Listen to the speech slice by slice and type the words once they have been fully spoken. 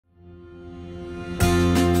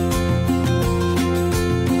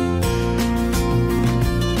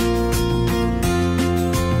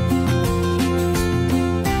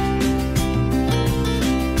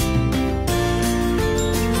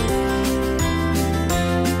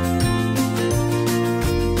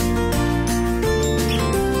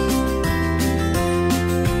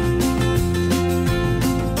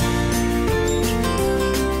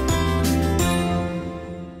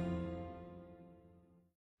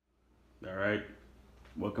All right,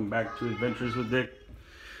 welcome back to Adventures with Dick.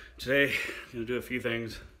 Today, I'm gonna do a few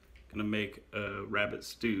things. Gonna make a rabbit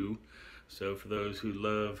stew. So for those who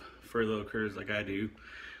love furry little critters like I do,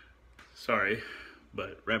 sorry,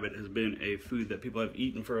 but rabbit has been a food that people have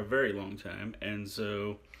eaten for a very long time, and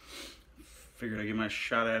so figured I'd give my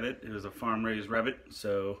shot at it. It was a farm-raised rabbit,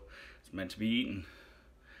 so it's meant to be eaten.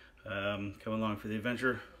 Come along for the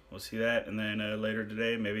adventure. We'll see that, and then later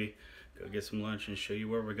today, maybe go get some lunch and show you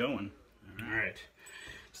where we're going. All right.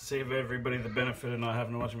 To save everybody the benefit of not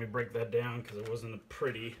having to watch me break that down because it wasn't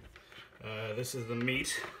pretty, this is the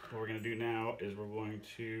meat. What we're going to do now is we're going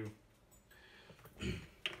to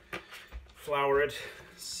flour it,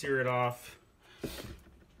 sear it off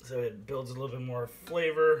so it builds a little bit more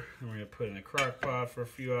flavor. And we're going to put it in a crock pot for a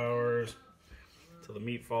few hours until the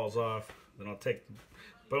meat falls off. Then I'll take the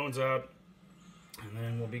bones out, and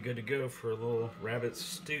then we'll be good to go for a little rabbit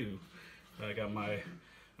stew. I got my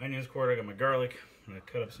onions quartered, I got my garlic. I'm gonna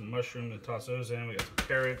cut up some mushrooms and toss those in. We got some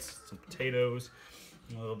carrots, some potatoes,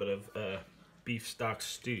 and a little bit of beef stock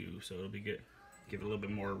stew, so it'll be good. Give it a little bit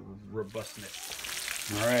more robustness.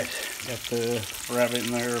 All right, got the rabbit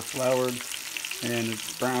in there floured, and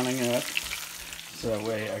it's browning up. So that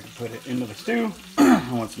way I can put it into the stew.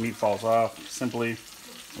 Once the meat falls off, simply,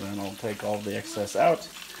 then I'll take all the excess out.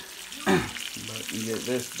 But you get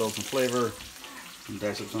this, build some flavor. And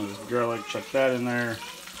dice up some of this garlic, chuck that in there.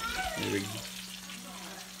 Maybe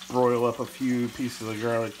broil up a few pieces of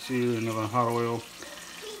garlic too into the hot oil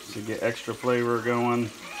to get extra flavor going.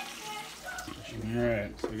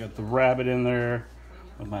 Alright, so we got the rabbit in there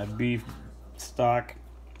with my beef stock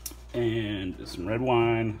and some red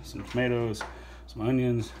wine, some tomatoes, some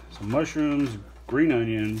onions, some mushrooms, green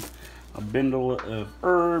onions, a bundle of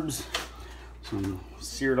herbs, some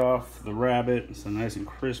seared off the rabbit so nice and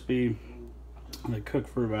crispy. They cook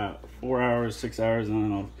for about 4 hours, 6 hours, and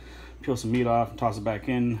then I'll peel some meat off and toss it back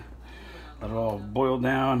in. Let it all boil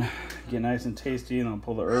down, get nice and tasty, and I'll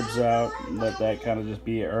pull the herbs out and let that kind of just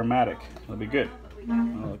be aromatic. It'll be good.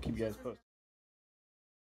 I'll keep you guys posted.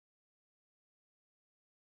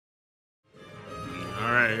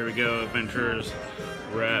 All right, here we go, adventurers.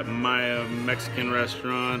 We're at Maya Mexican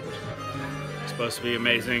restaurant. It's supposed to be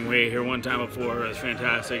amazing. We ate here one time before. It was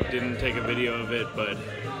fantastic. Didn't take a video of it, but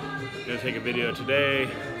gonna take a video today.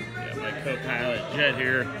 Got my co-pilot Jet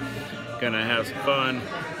here. Gonna have some fun,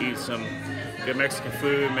 eat some good Mexican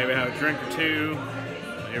food, maybe have a drink or two.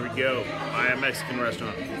 Here we go, Maya Mexican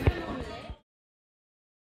restaurant.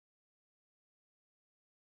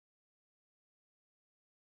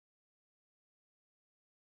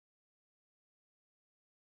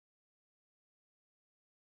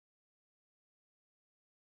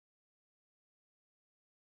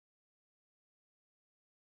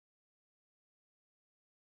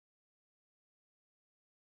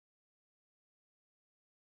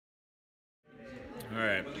 All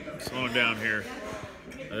right, slowing down here.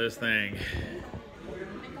 This thing,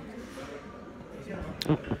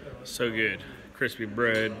 so good. Crispy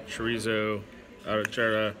bread, chorizo,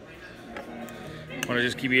 arrachera. I want to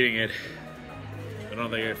just keep eating it. I don't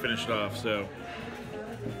think I finished it off, so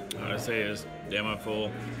what I say is, damn, I'm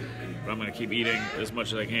full. But I'm gonna keep eating as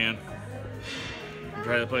much as I can.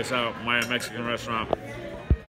 Try the place out, Maya Mexican restaurant.